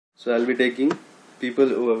So I'll be taking people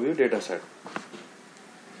overview dataset.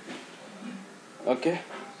 Okay,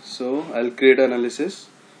 so I'll create analysis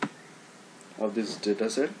of this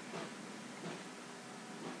dataset.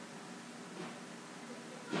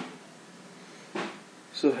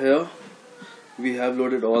 So here we have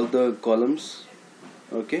loaded all the columns,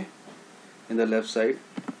 okay, in the left side,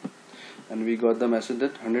 and we got the message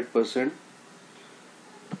that 100%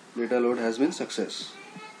 data load has been success.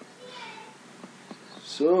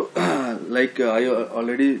 So like I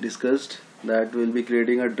already discussed that we'll be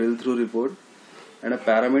creating a drill through report and a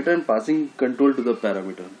parameter and passing control to the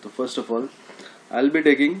parameter. So first of all, I'll be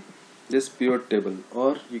taking this pivot table,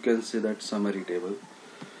 or you can say that summary table.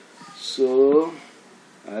 So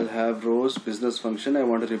I'll have rows business function. I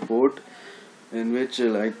want a report in which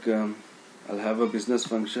I'll have a business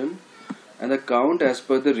function and the count as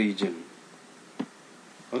per the region.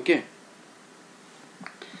 Okay,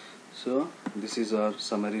 so this is our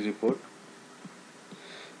summary report,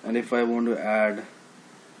 and if I want to add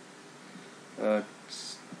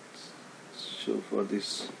so for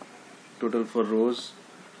this total for rows,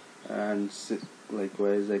 and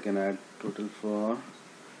likewise I can add total for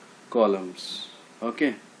columns.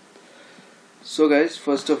 Okay, so guys,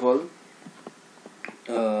 first of all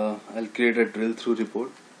I'll create a drill through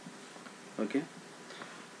report. Okay,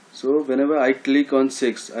 so whenever I click on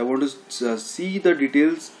 6, I want to see the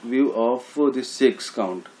details view of this 6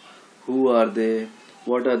 count. Who are they,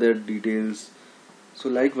 what are their details. So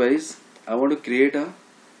likewise I want to create a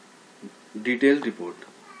detailed report.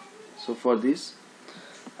 So for this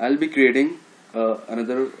I'll be creating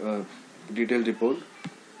another detailed report.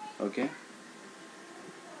 Okay,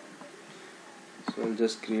 so I'll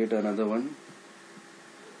just create another one.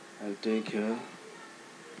 I'll take here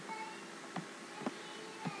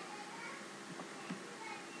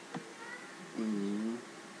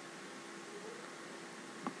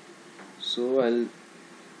so I'll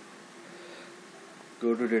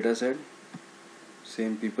go to dataset,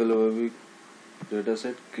 same people overview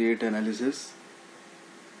dataset, create analysis.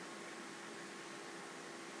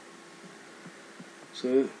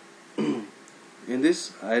 So in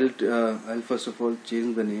this I'll first of all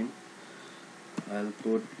change the name. I'll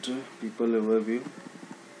put people overview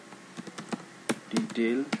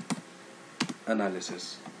detail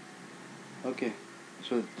analysis. Okay,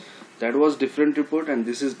 so that was different report and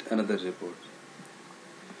this is another report.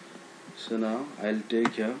 So now I'll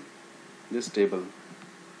take here this table,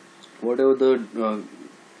 whatever the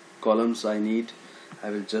columns I need, I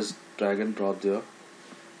will just drag and drop there,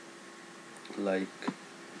 like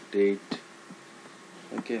date,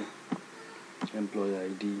 okay, employee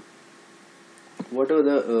ID, whatever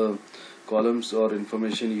the columns or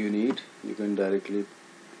information you need, you can directly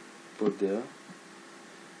put there.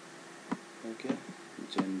 Okay,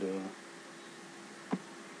 gender,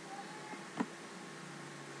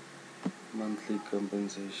 monthly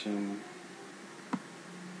compensation,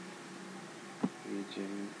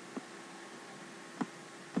 region,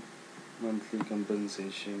 monthly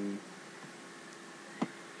compensation.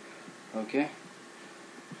 Okay,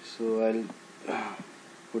 so I'll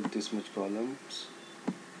put this much columns.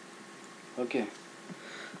 Okay,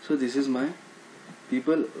 so this is my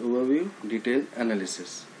people overview detail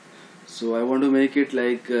analysis. So I want to make it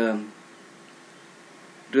like drill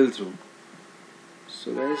through.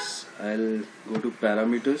 So guys, I'll go to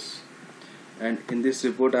parameters, and in this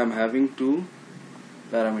report I'm having two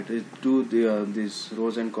parameters, these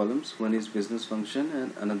rows and columns. One is business function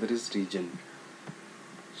and another is region.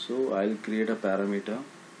 So I'll create a parameter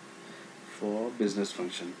for business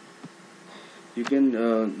function. You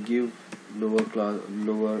can give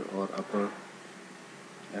lower or upper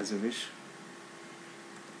as you wish.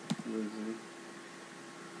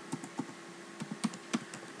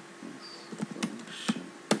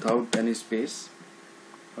 Without any space.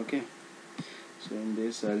 Okay, so in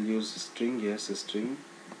this I'll use string, yes, string,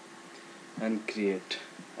 and create.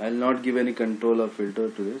 I'll not give any control or filter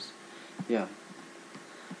to this. Yeah,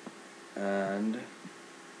 and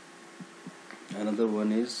another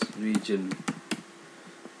one is region.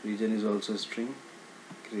 Region is also string,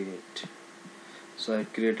 create. So I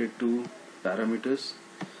created two parameters,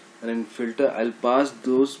 and in filter I'll pass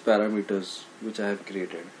those parameters which I have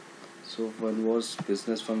created. So one was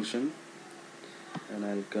business function, and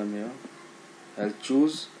I'll come here, I'll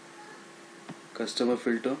choose custom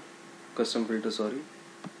filter, sorry,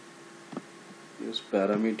 use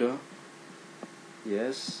parameter,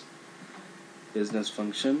 yes, business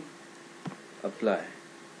function, apply.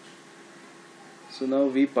 So now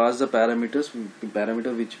we pass the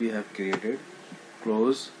parameter which we have created,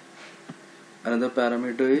 close. Another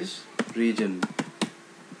parameter is region,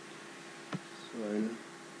 so I'll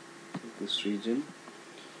this region.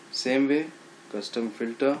 Same way, custom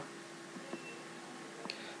filter,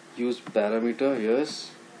 use parameter,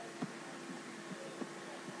 yes,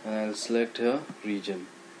 and I'll select here region,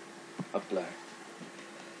 apply.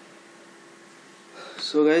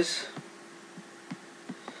 So guys,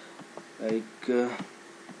 like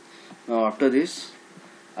now after this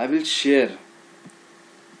I will share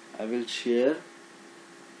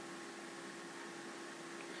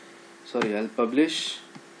I'll publish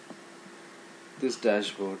this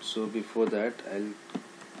dashboard. So before that I'll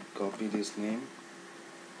copy this name,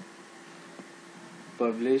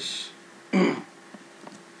 publish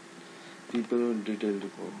people detailed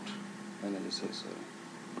report analysis.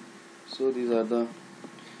 So these are the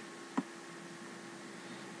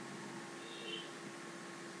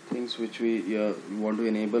things which we want to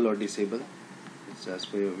enable or disable. It's as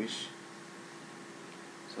per your wish.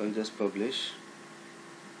 So I'll just publish.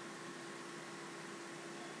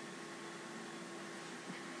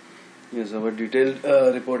 Yes, our detailed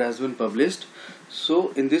report has been published.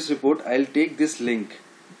 So in this report I'll take this link.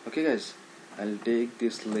 Okay guys, I'll take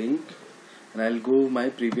this link and I'll go my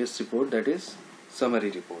previous report, that is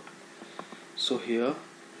summary report. So here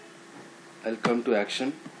I'll come to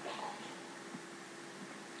action,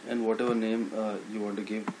 and whatever name you want to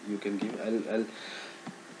give, you can give. I'll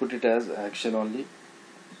put it as action only,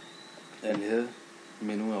 and here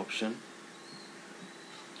menu option,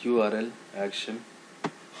 URL action.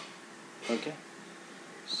 Okay,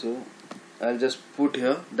 so I'll just put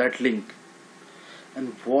here that link.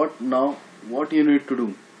 And what you need to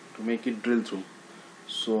do to make it drill through?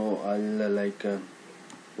 So I'll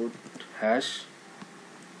put hash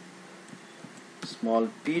small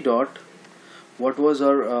p dot. What was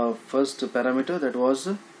our first parameter? That was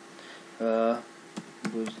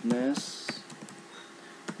business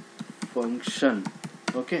function.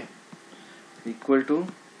 Okay, equal to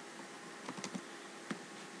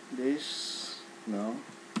this. Now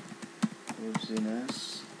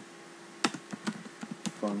business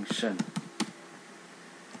function,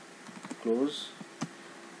 close,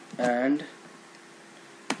 and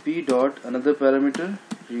p dot another parameter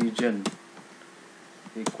region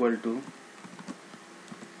equal to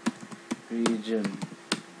region.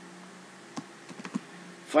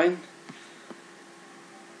 Fine.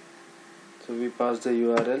 So we pass the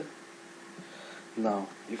URL. Now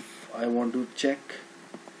if I want to check,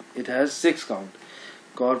 it has 6 count.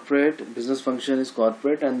 Corporate business function is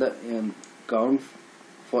corporate, and the count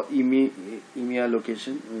for EMEA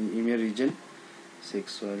location, EMEA region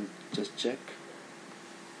 6. So I'll just check.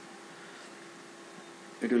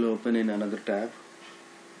 It will open in another tab.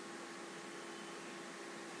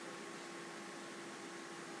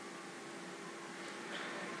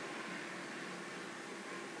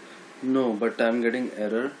 No, but I'm getting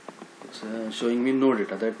error. It's showing me no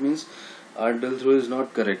data. That means our drill through is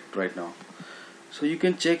not correct right now. So you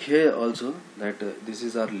can check here also that this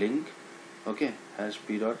is our link. Okay, hash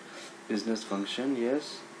p dot business function,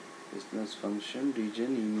 yes, business function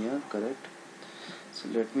region EMEA, correct. So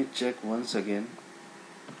let me check once again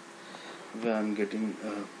where I'm getting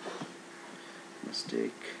a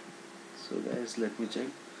mistake. So guys, let me check.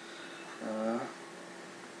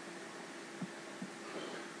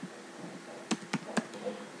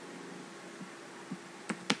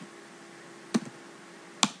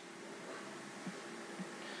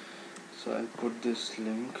 So I'll put this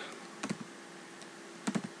link,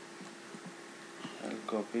 I'll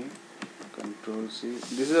copy, Control C.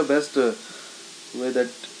 This is the best way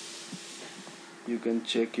that you can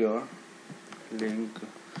check your link.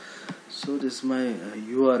 So this is my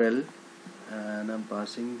URL, and I'm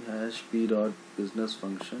passing hash p dot business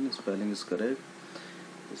function. Spelling is correct.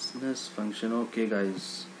 Business function. Okay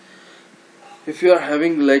guys, if you are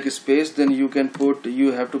having like space, then you can put,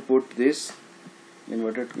 you have to put this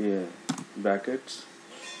inverted brackets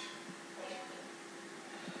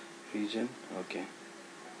region. Okay,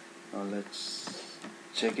 now let's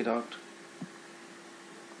check it out.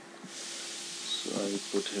 So I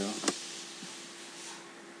put here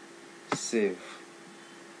save.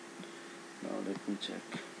 Now let me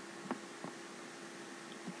check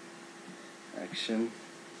action.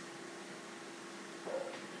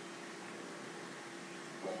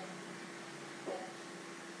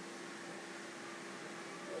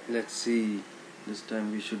 Let's see, this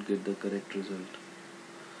time we should get the correct result.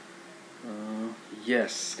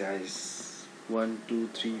 Yes guys, 1 2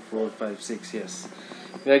 3 4 5 6. Yes,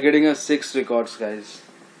 we are getting a 6 records guys.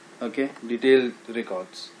 Okay, detailed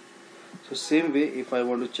records. So same way, if I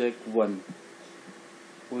want to check 1,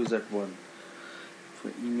 who is that 1 for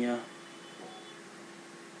EMEA?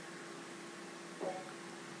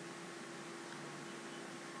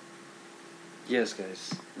 Yes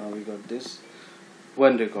guys, now we got this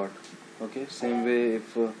one record. Okay, same way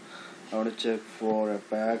if I want to check for a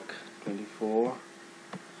pack 24,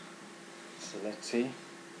 so let's see.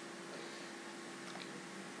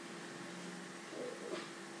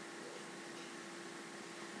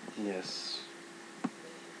 Yes,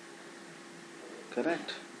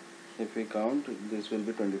 correct. If we count, this will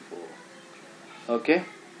be 24. Okay,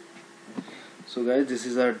 so guys, this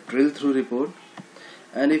is our drill through report.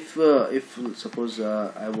 And if suppose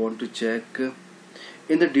I want to check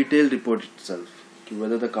in the detailed report itself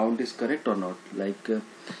whether the count is correct or not, like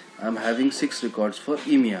I'm having 6 records for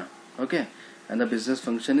EMEA, okay, and the business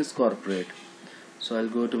function is corporate. So I'll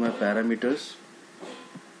go to my parameters,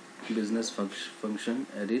 business function,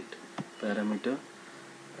 edit parameter,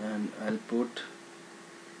 and I'll put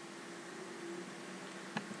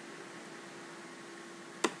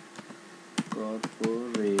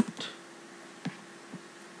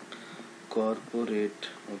corporate,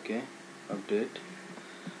 okay, update,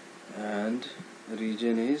 and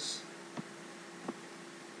region is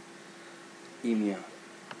EMEA,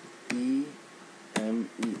 EMEA,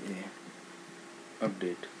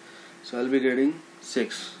 update. So I'll be getting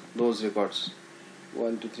 6 those records,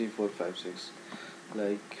 1 2 3 4 5 6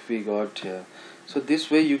 like we got here. So this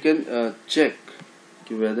way you can check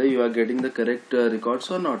whether you are getting the correct records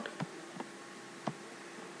or not.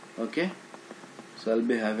 Okay, so I'll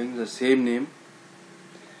be having the same name,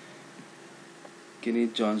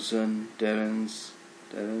 Kenneth Johnson, Terence,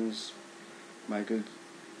 Michael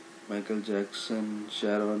Jackson,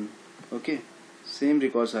 Sharon. Okay, same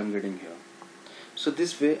records I'm getting here. So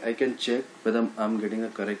this way I can check whether I'm getting a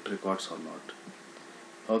correct records or not.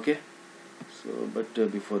 Okay, so but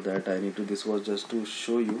before that I need to, this was just to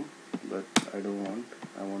show you, but I don't want,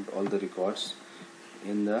 I want all the records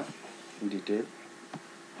in the detail.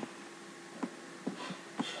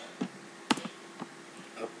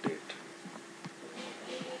 Update.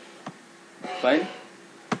 Fine.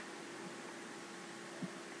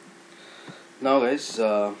 Now guys,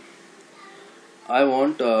 I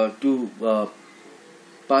want to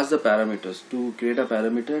pass the parameters, to create a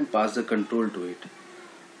parameter and pass the control to it.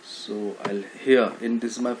 So I'll here in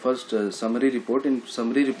this is my first summary report. In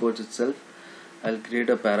summary reports itself, I'll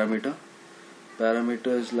create a parameter.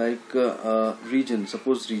 Parameter is like region.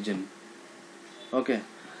 Suppose region. Okay.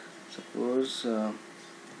 Suppose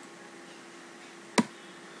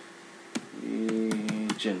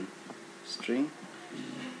region string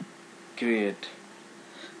create.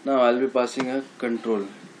 Now I'll be passing a control.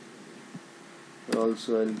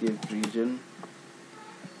 Also I'll give region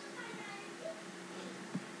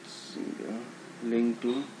link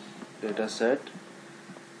to data set,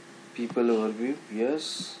 people overview,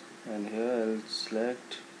 yes, and here I'll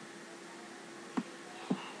select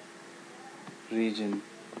region.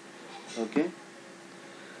 Okay,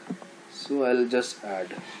 so I'll just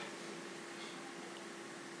add.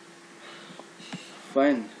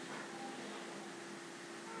 Fine.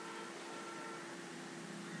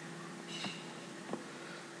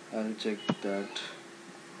 I'll check that.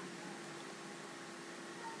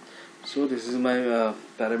 So this is my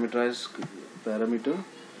parameterized parameter.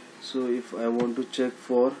 So if I want to check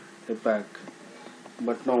for a pack,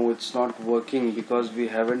 but now it's not working because we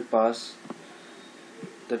haven't passed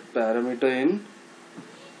that parameter in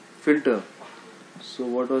filter. So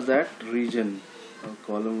what was that? Region. Our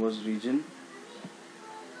column was region,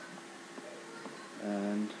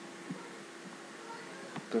 and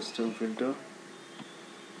custom filter.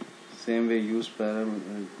 Same way, use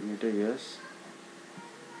parameter, yes,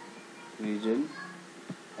 region,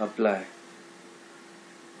 apply,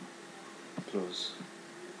 close.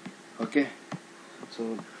 Okay,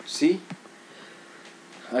 so see,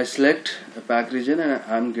 I select a pack region and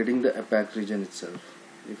I'm getting the APAC region itself.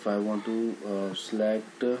 If I want to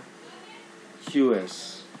select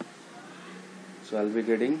US, so I'll be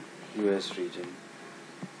getting US region.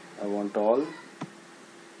 I want all,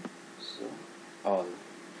 so all.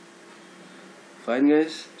 Fine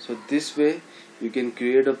guys, so this way you can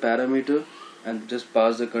create a parameter and just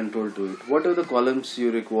pass the control to it. What are the columns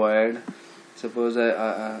you required? Suppose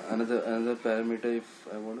another parameter, if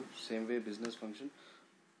I want to, same way business function,